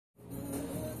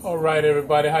All right,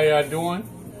 everybody, how y'all doing?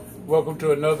 Welcome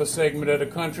to another segment of the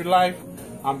Country Life.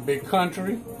 I'm Big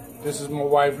Country. This is my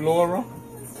wife, Laura.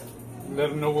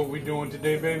 Let them know what we're doing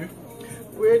today, baby.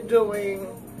 We're doing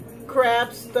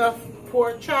crab stuffed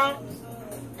pork chops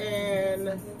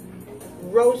and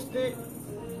roasted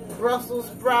Brussels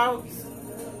sprouts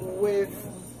with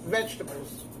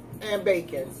vegetables and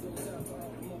bacon.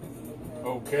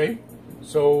 Okay,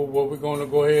 so what we're going to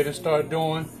go ahead and start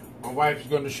doing, my wife's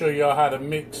going to show y'all how to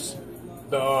mix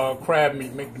the crab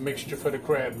meat, make the mixture for the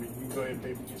crab meat. You go ahead,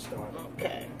 baby, get started.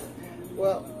 Okay.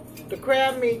 Well, the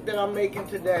crab meat that I'm making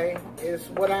today is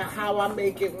how I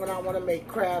make it when I want to make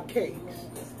crab cakes.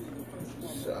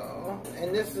 So,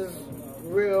 and this is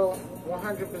real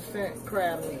 100%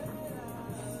 crab meat.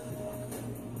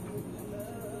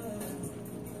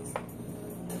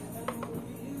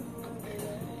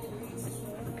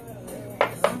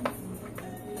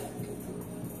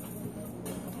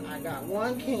 I got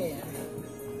 1 can.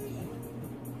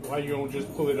 Why you don't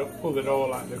just pull it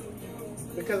all out there?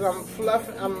 Because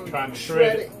I'm trying to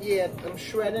shred it. Yeah, I'm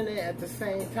shredding it at the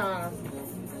same time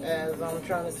as I'm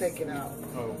trying to take it out.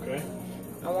 Okay.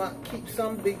 I want to keep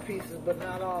some big pieces, but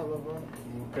not all of them.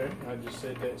 Okay, I just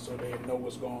said that so they know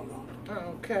what's going on.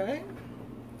 Okay.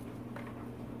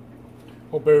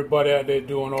 Hope everybody out there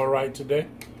doing all right today.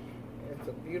 It's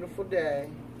a beautiful day.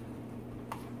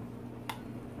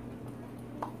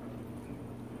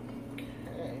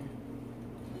 Okay.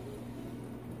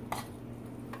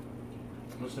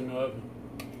 What's in the oven?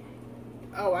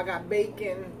 Oh, I got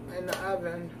bacon in the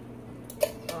oven,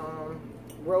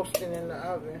 roasting in the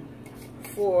oven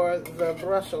for the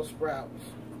Brussels sprouts.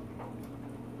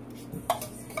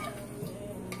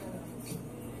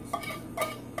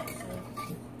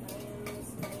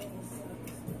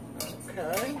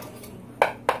 Okay.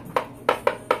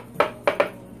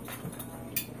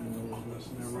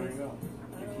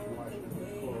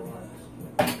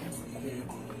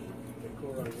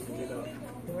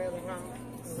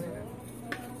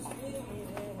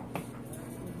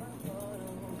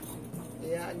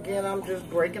 Yeah, again, I'm just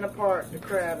breaking apart the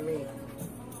crab meat.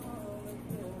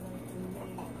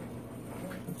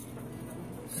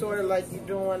 Sort of like you're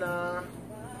doing a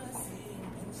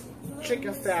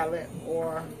chicken salad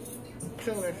or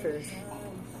tuna fish.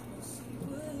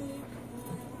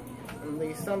 And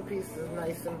leave some pieces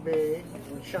nice and big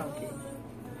and chunky.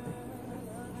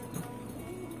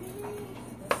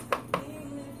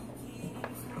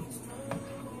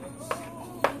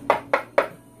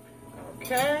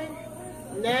 Okay,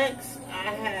 next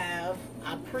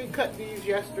I pre-cut these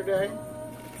yesterday.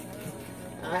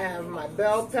 I have my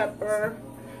bell pepper,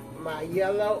 my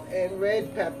yellow and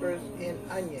red peppers, and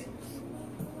onions.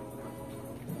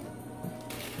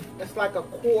 It's like a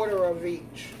quarter of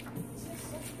each.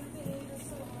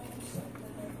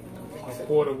 A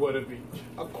quarter what of each?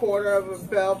 A quarter of the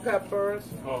bell peppers,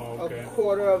 oh, okay. A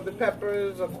quarter of the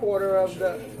peppers, a quarter of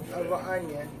the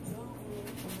onion.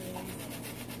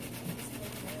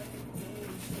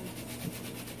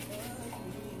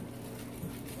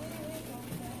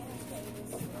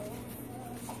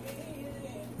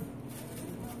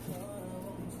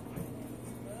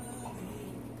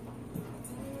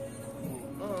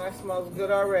 That smells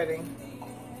good already.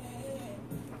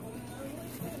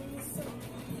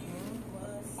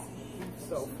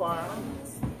 So far,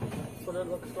 that's what it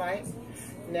looks like.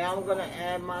 Now I'm going to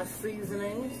add my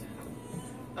seasonings.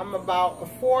 I'm about a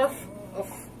fourth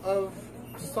of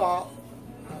salt,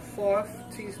 a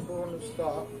 4th teaspoon of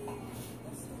salt.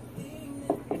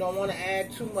 You don't want to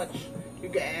add too much. You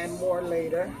can add more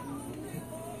later.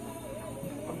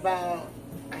 About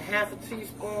a 1/2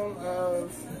 teaspoon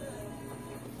of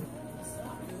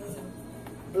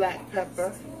black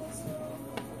pepper.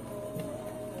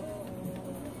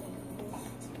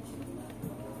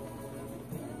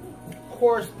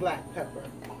 Coarse black pepper.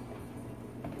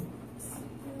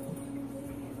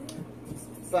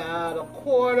 About a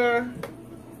 1/4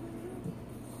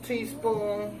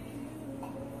 teaspoon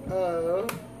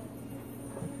of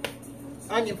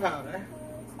onion powder.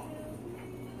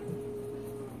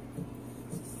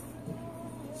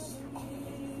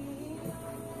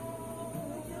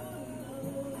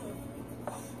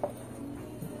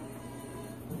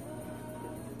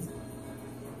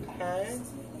 Okay.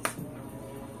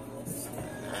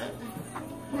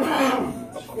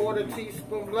 A 1/4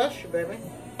 teaspoon, bless you, baby.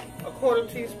 A 1/4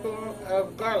 teaspoon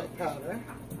of garlic powder.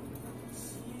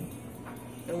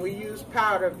 And we use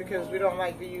powder because we don't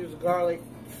like to use garlic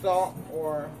salt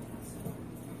or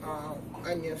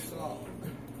onion salt.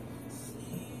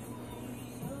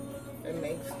 It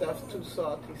makes stuff too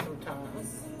salty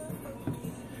sometimes.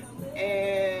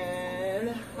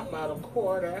 And about a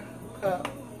 1/4 cup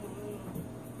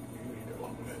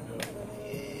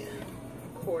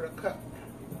quarter cup.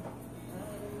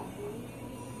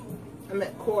 I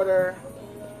meant quarter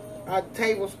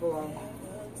tablespoon.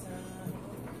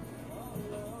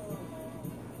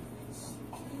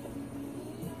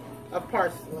 Of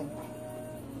parsley.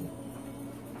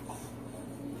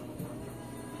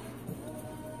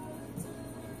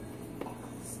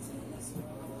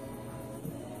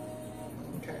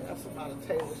 Okay, that's about a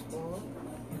tablespoon.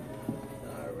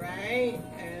 All right,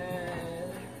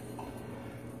 and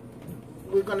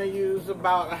we're gonna use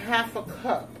about a half a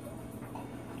cup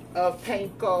of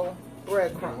panko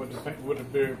breadcrumbs. What the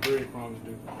breadcrumbs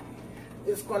do?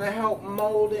 It's gonna help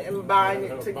mold it and bind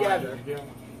it together.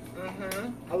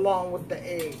 Along with the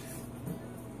eggs.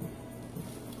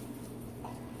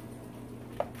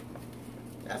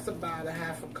 That's about a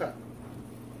half a cup.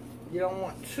 You don't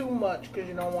want too much because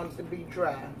you don't want it to be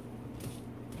dry.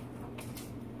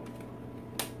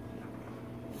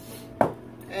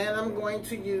 And I'm going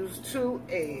to use 2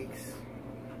 eggs.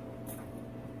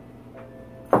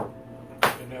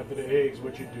 And after the eggs,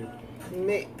 what you do?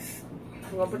 Mix.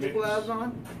 You want to put your gloves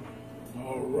on?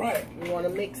 All right. You want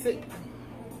to mix it?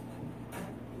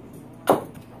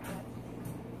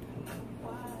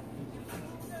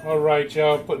 All right,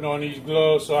 y'all, putting on these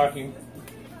gloves so I can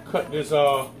cut this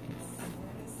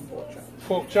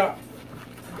pork chop.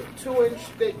 2-inch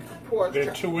thick pork chop.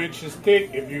 They're 2 inches thick.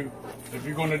 If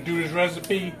you're gonna do this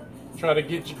recipe, try to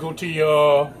go to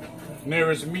your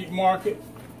nearest meat market,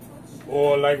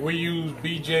 or like we use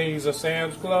BJ's or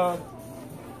Sam's Club,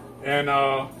 and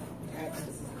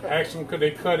ask them could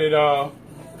they cut it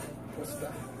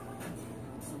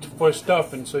for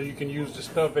stuffing, so you can use the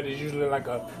stuff. It is usually like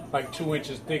 2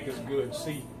 inches thick is good.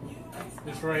 See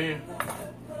this right here?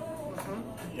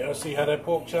 Y'all see how that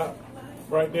pork chop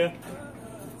right there?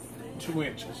 2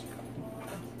 inches.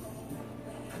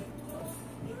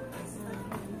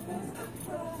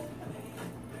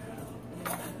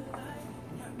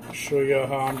 Show y'all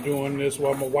how I'm doing this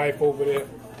while my wife over there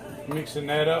mixing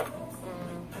that up.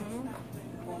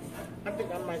 I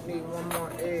think I might need one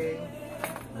more egg.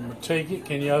 I'm gonna take it.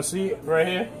 Can y'all see it right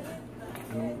here?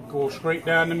 And go straight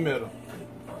down the middle.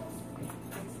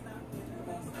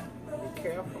 Be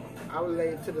careful. I would lay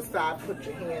it to the side. Put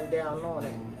your hand down on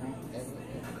it and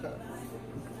cut.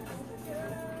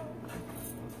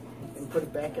 And put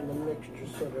it back in the mixture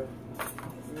so the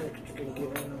mixture can get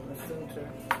in on the center.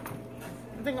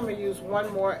 I think I'm gonna use one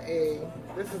more egg.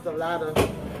 This is a lot of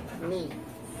meat.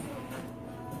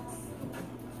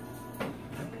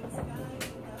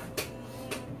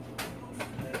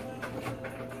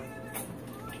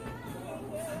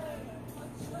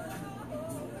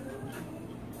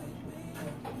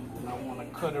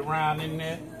 Cut around in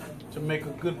there to make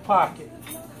a good pocket.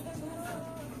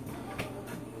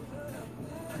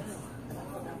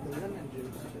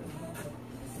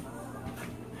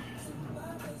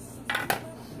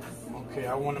 Okay,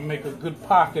 I want to make a good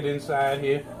pocket inside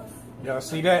here. Y'all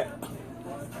see that?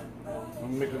 I'm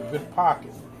gonna make a good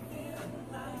pocket.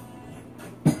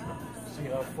 See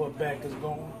how far back is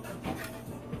going?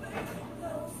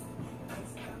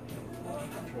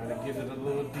 Try to get it a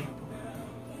little deeper.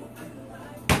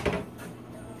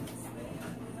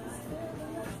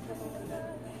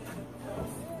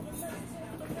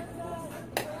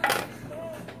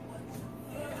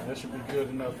 That should be good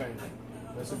enough, ain't it?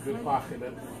 That's a good pocket.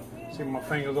 See my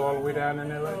fingers all the way down in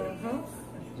there like that?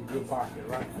 It's a good pocket,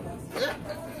 right?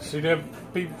 See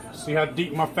that, people? See how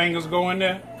deep my fingers go in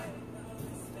there?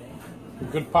 A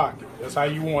good pocket. That's how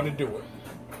you want to do it.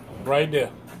 Right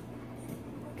there.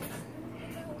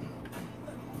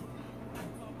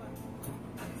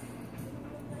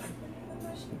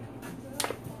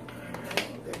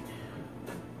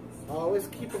 Always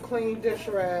keep a clean dish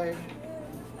rag.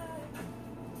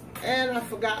 And I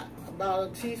forgot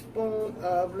about a teaspoon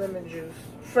of lemon juice.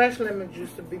 Fresh lemon juice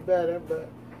would be better, but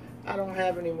I don't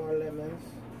have any more lemons.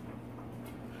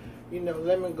 You know,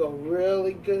 lemon go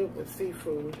really good with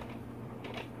seafood.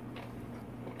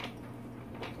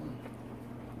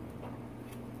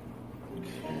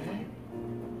 Okay.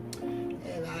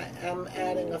 And I am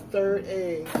adding a 3rd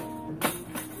egg.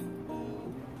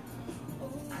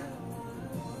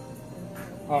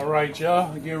 All right,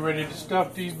 y'all. Getting ready to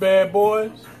stuff these bad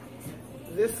boys.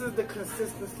 This is the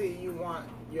consistency you want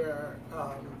your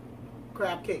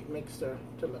crab cake mixer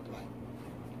to look like.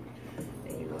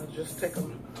 And you want to just take a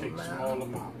Take small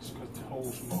amounts, because the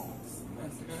whole small.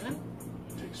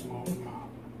 Take small amount.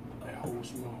 That whole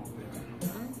small bit.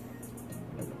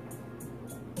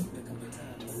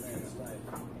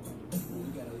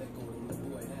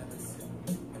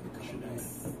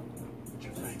 Put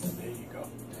your finger. There you go.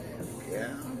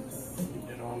 Yeah. You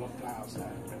did all the flour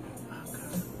side.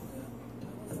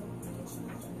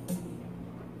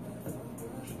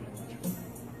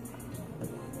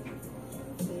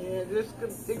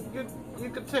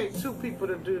 take 2 people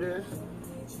to do this.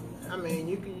 I mean,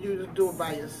 you can just do it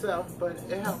by yourself, but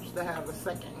it helps to have a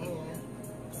second hand.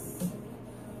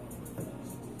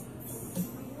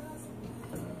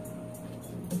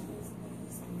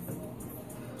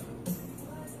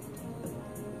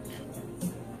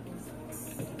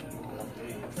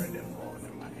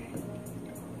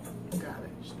 Got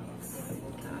it.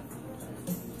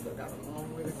 Still got a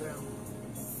long way to go.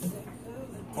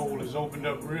 Hole is opened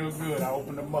up real good. I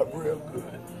opened them up real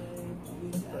good.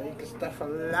 So you can stuff a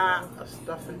lot of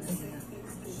stuff in here.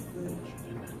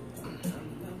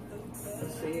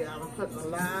 See, I'm putting a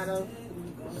lot of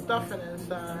stuffing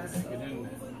inside. Get in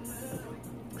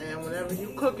there. And whenever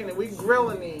you cooking it, we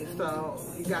grilling these, so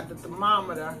you got the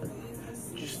thermometer,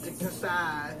 you stick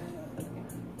inside,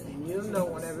 and you'll know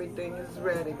when everything is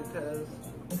ready because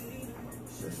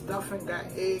the stuffing got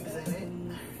eggs in it,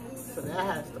 so that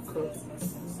has to cook.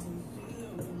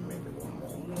 Maybe one more.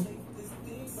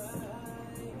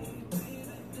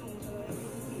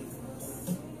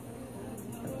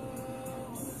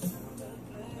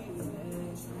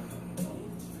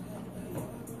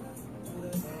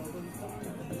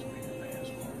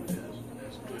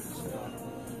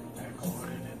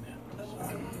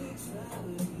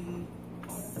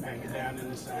 Bang it down in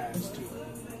the sides too.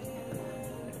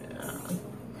 Yeah.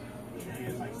 Push your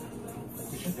hand like that.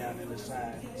 Push it down in the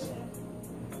sides.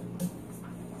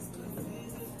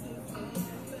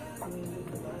 I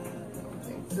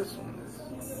think this one is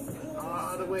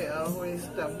all the way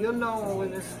stuffed. You'll know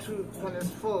when it's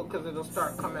full because it'll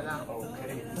start coming out.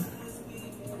 Okay.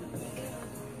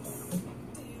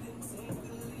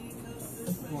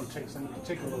 You want to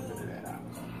take a little bit of that out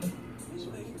so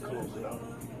you can close it up.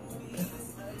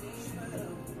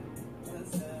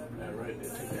 That right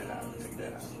there, take that out, take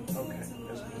that out. Okay,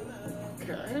 that's good.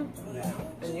 Okay. Now,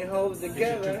 And you hold it get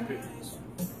your together toothpicks.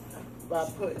 by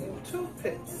putting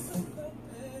toothpicks.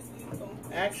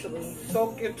 Actually,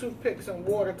 soak your toothpicks in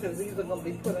water because these are going to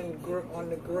be put on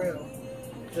the grill.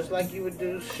 Just like you would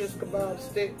do shish kebab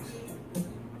sticks.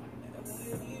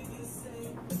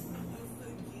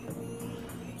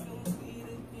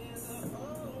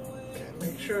 Okay,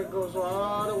 make sure it goes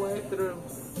all the way through.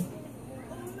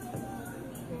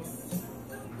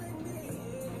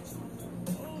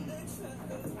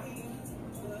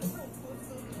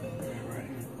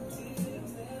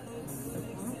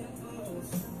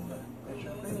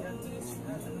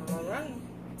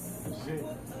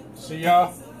 See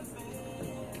y'all?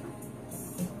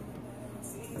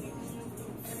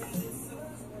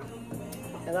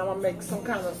 And I'm going to make some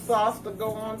kind of sauce to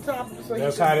go on top. So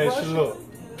That's how that should look.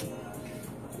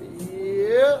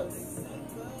 Yeah.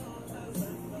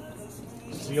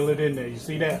 Seal it in there. You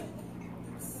see that?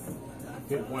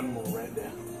 Get one more right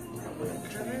there.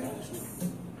 Okay.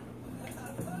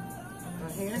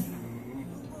 Right here.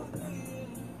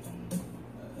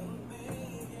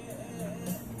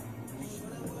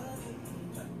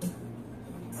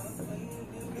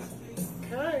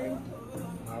 Okay.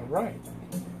 All right.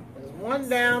 There's 1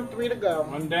 down, 3 to go.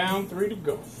 1 down, 3 to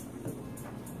go.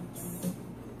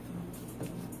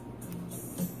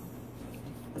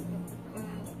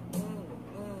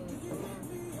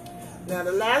 Now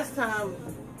the last time,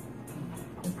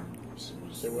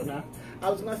 Say what now? I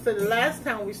was gonna say the last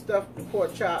time we stuffed the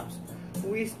pork chops,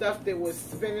 we stuffed it with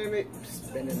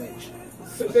spinach,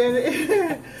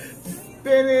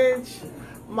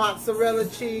 mozzarella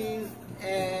cheese,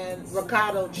 and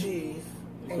ricotta cheese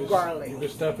and garlic. You can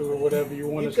stuff it with whatever you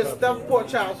want to You stuff can it stuff with. pork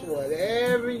chops with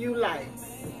whatever you like.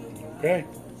 Okay.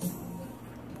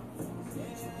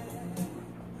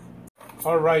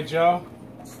 All right, y'all.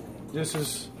 This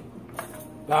is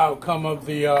the outcome of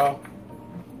the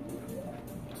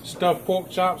stuffed pork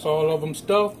chops. All of them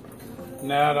stuffed.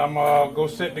 Now I'm gonna go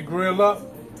set the grill up,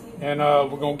 and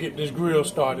we're gonna get this grill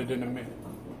started in a minute.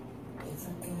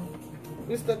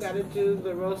 We still got to do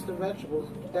the roasted vegetables.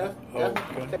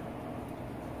 Okay.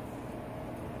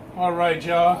 All right,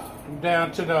 y'all. I'm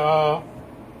down to the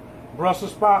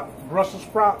Brussels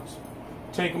sprouts.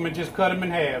 Take them and just cut them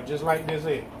in half, just like this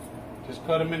here. Just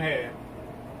cut them in half.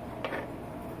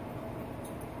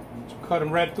 Just cut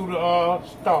them right through the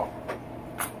stalk.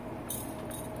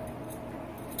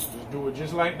 Just do it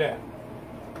just like that.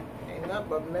 Ain't nothing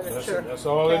but miniature. That's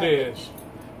all cabbage. it is.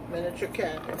 Miniature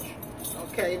cabbage.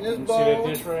 Okay, in this You bowl, see that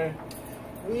dish right?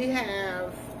 we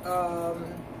have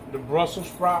The Brussels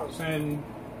sprouts and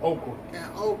okra.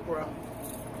 okra.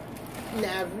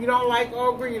 Now, if you don't like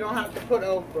okra, you don't have to put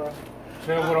okra.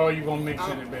 Tell what all you gonna mix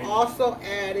in it, I'm baby. also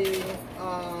adding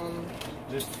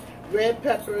Just red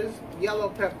peppers, yellow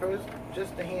peppers,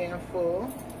 just a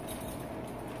handful.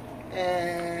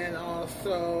 And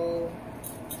also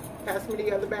Pass me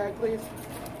the other bag, please.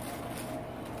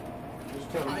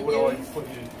 Just tell me what all you put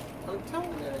in. I'm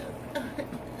telling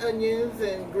you. Onions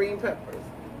and green peppers.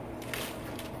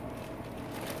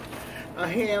 A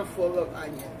handful of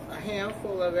onions. A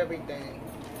handful of everything.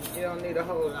 You don't need a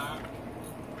whole lot.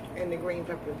 And the green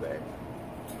peppers there.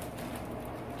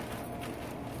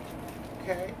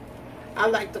 Okay. I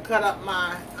like to cut up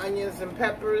my onions and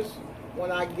peppers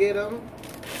when I get them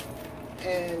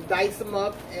and dice them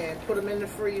up and put them in the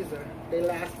freezer. They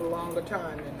last a longer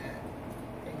time than that.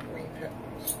 And green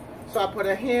peppers. So I put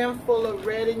a handful of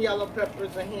red and yellow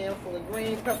peppers, a handful of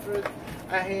green peppers,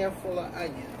 a handful of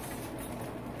onions.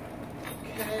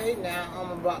 Okay, now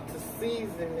I'm about to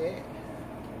season it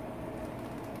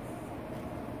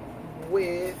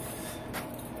with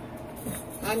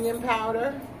onion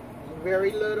powder,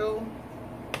 very little.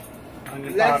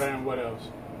 Onion powder and what else?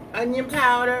 Onion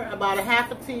powder, about a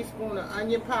half a teaspoon of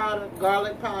onion powder,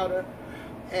 garlic powder,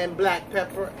 and black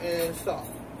pepper and salt.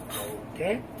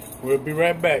 Okay, we'll be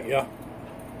right back, y'all.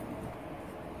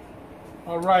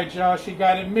 All right, y'all, she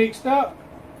got it mixed up.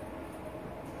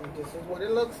 And this is what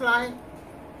it looks like.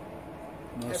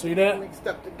 You see that? Mixed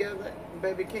up together.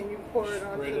 Baby, can you pour it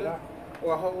onto Spread it out.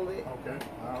 or hold it? Okay,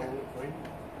 I'll hold it for you.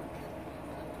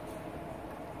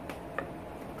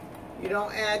 You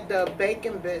don't add the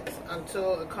bacon bits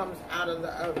until it comes out of the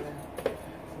oven.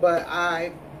 But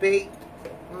I baked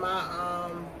my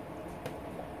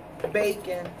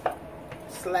bacon,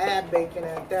 slab bacon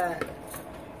at that,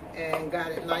 and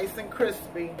got it nice and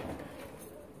crispy.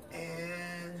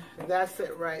 And that's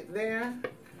it right there.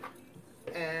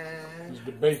 And this is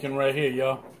the bacon right here,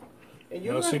 y'all. And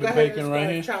y'all see the bacon right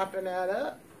here? Chopping that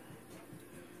up.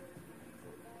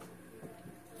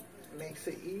 Makes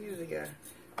it easier.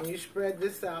 And you spread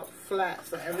this out flat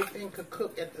so everything could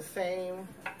cook at the same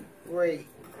rate.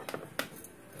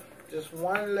 Just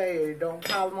one layer. Don't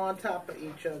pile them on top of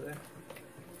each other.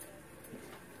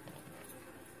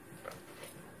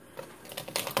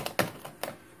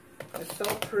 It's so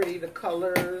pretty. The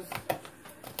colors,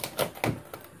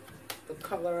 the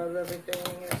color of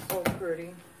everything is so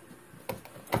pretty.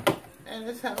 And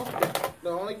it's healthy. The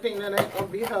only thing that ain't going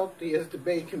to be healthy is the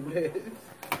bacon bits.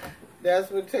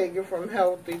 That's what take it from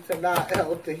healthy to not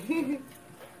healthy.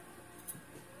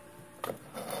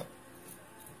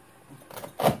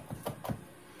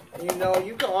 You know,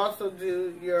 you can also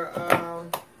do your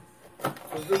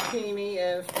zucchini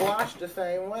and squash the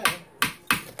same way.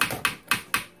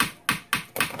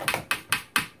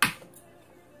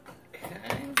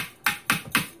 Okay.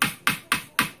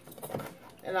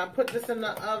 And I put this in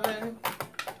the oven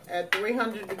at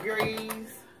 300 degrees.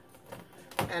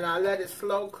 And I let it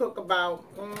slow cook about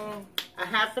a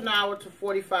half an hour to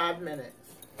 45 minutes.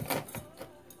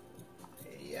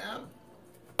 Yeah.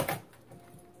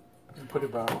 You put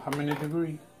about how many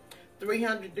degrees?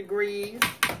 300 degrees.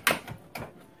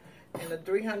 And a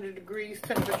 300 degrees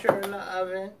temperature in the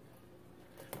oven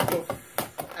for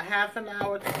a half an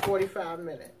hour to 45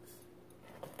 minutes.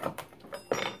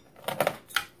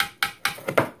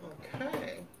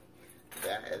 Okay.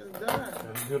 That is done.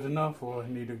 That's good enough, or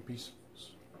need a piece?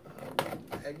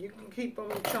 And you can keep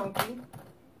them chunky.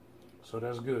 So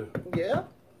that's good. Yeah,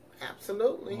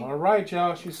 absolutely. All right,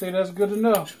 y'all. She said that's good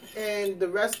enough. And the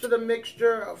rest of the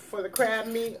mixture for the crab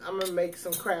meat, I'm going to make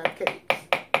some crab cakes.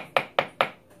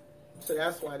 So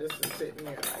that's why this is sitting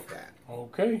there like that.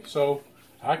 Okay, so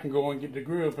I can go and get the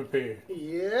grill prepared.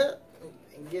 Yeah,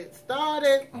 and get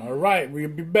started. All right, we'll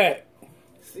be back.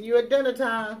 See you at dinner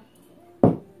time.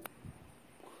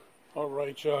 All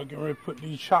right, y'all. Getting ready to put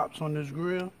these chops on this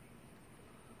grill.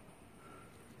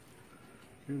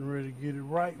 Getting ready to get it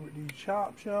right with these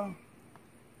chops, y'all.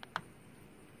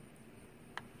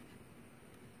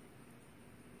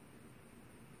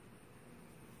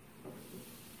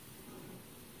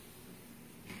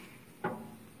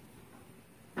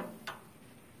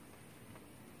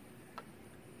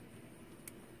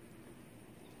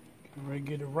 Getting ready to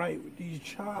get it right with these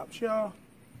chops, y'all.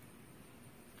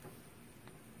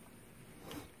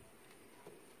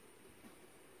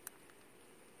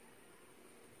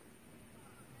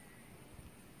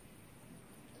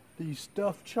 These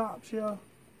stuffed chops, y'all.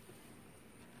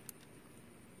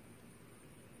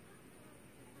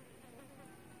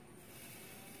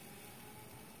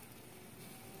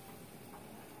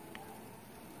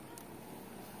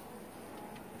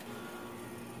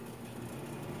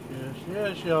 Yes,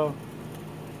 yes, y'all.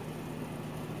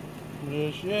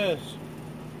 Yes, yes.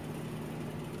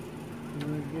 We're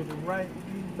gonna get it right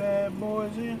with these bad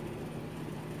boys in.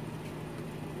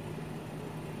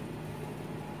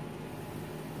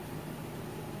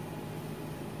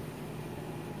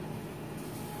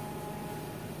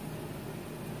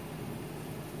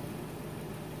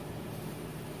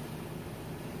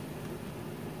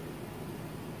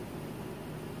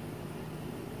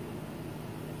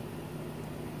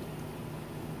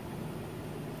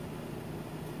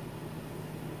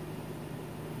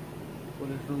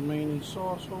 remaining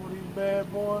sauce over these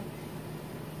bad boys.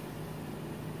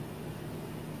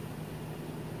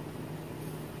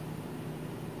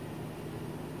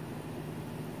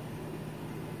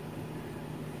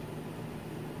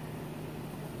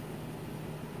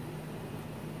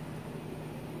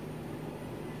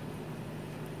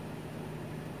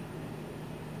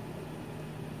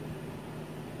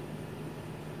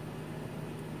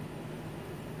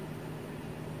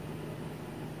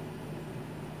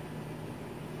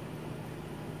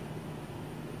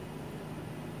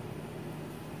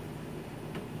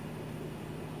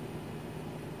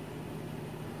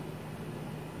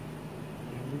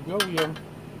 Go, yo.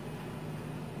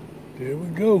 There we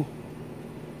go.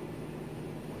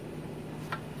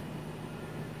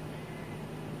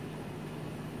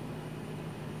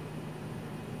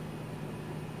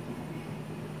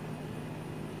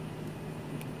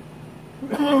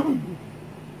 There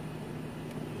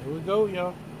we go,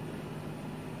 y'all.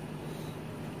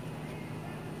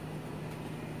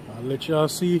 I'll let y'all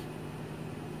see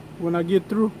when I get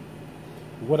through.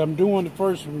 What I'm doing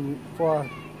first before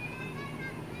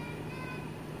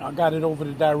I got it over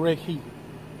the direct heat.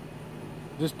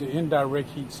 This the indirect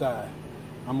heat side.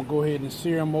 I'm gonna go ahead and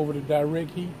sear them over the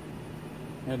direct heat,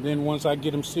 and then once I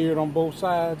get them seared on both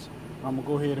sides, I'm gonna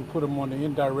go ahead and put them on the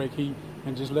indirect heat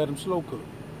and just let them slow cook.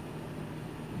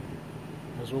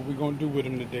 That's what we're gonna do with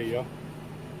them today, y'all.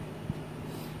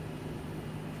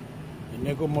 And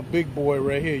there go my big boy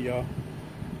right here, y'all.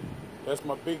 That's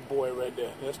my big boy right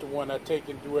there. That's the one I take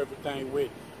and do everything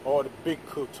with. All the big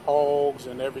cooks, hogs,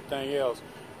 and everything else.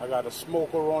 I got a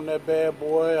smoker on that bad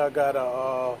boy. I got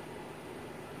a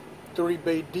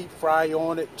 3-bay deep fry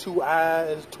on it, 2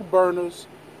 burners,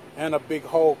 and a big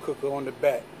hog cooker on the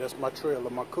back. That's my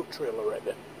trailer, my cook trailer right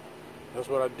there. That's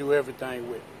what I do everything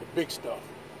with, the big stuff.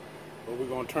 But we're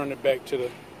gonna turn it back to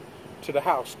the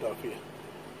house stuff here.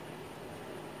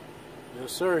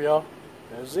 Yes, sir, y'all.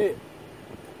 That's it.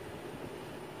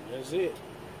 That's it.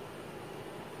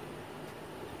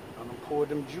 I'm gonna pour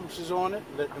them juices on it,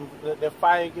 let that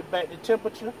fire get back to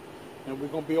temperature, and we're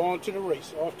gonna be on to the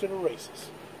race, off to the races.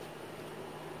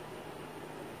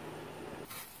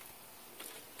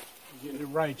 Getting it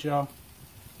right, y'all.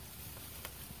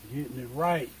 Getting it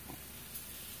right.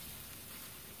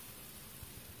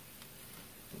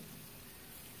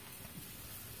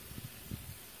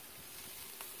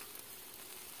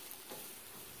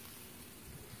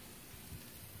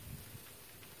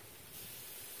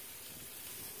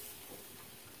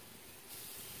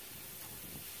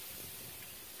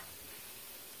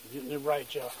 Getting it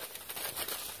right, y'all.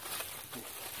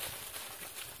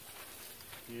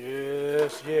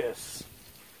 Yes, yes.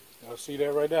 Y'all see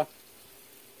that right there?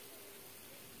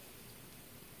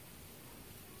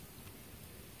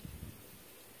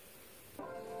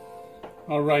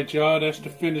 All right, y'all. That's the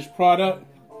finished product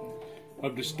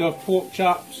of the stuffed pork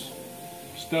chops,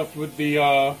 stuffed with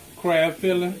the crab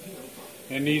filling.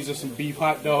 And these are some beef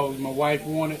hot dogs my wife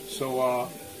wanted, so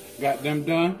got them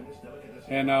done.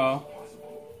 And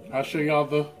I'll show y'all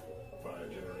the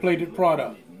plated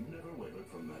product.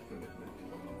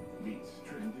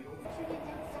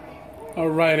 All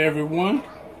right, everyone.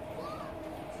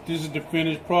 This is the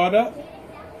finished product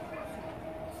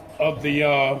of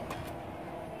the,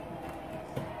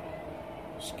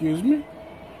 excuse me.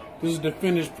 This is the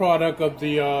finished product of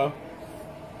the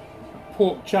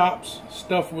pork chops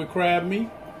stuffed with crab meat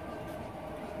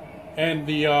and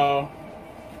the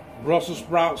Brussels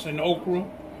sprouts and okra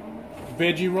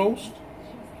veggie roast.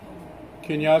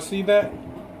 Can y'all see that?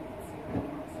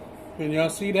 Can y'all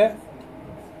see that?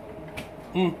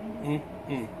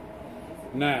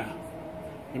 Now,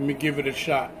 let me give it a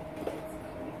shot.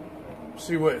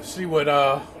 See what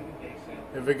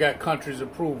if it got country's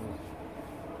approval.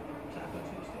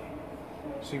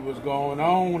 See what's going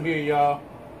on here, y'all.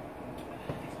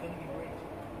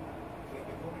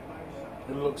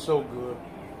 It looks so good.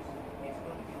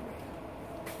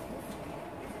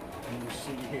 Let me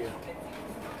see here.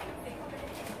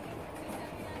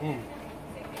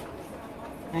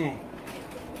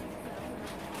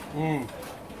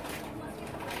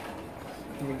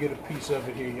 Let me get a piece of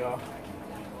it here, y'all.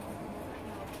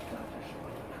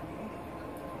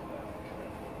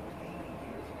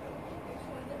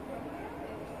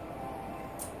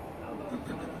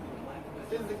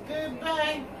 Is it good,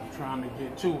 babe? I'm trying to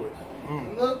get to it.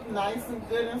 Look nice and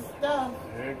good and stuff.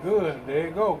 They're good. There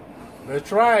you go. Let's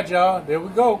try it, y'all. There we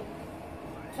go.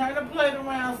 Turn the plate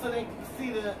around so they can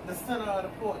see the center of the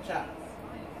pork chops.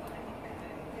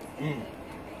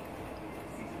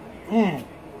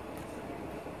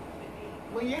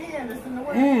 Well, your hand is in the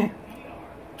way.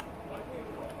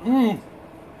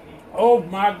 Oh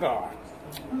my God.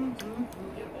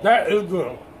 That is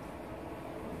good.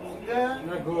 Good?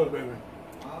 That's good, baby.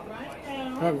 All right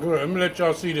now. That's good. Let me let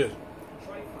y'all see this.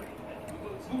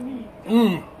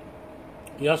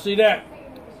 Y'all see that?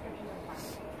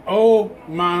 Oh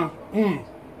my.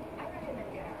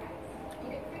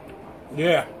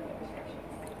 Yeah.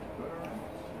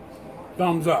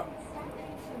 Thumbs up.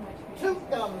 2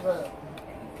 thumbs up.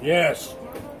 Yes.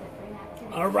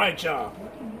 All right, y'all.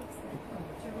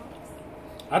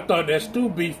 I thought that stew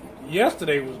beef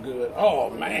yesterday was good. Oh,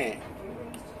 man.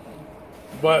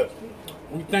 But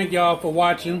we thank y'all for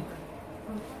watching.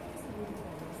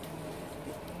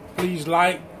 Please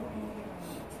like,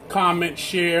 comment,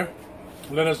 share.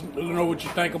 Let us know what you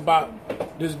think about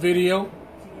this video.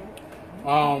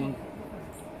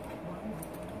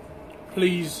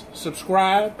 Please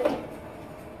subscribe.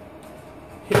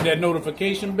 Hit that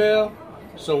notification bell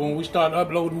so when we start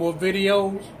uploading more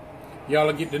videos, y'all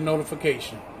will get the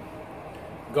notification.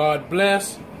 God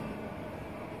bless.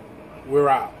 We're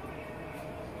out.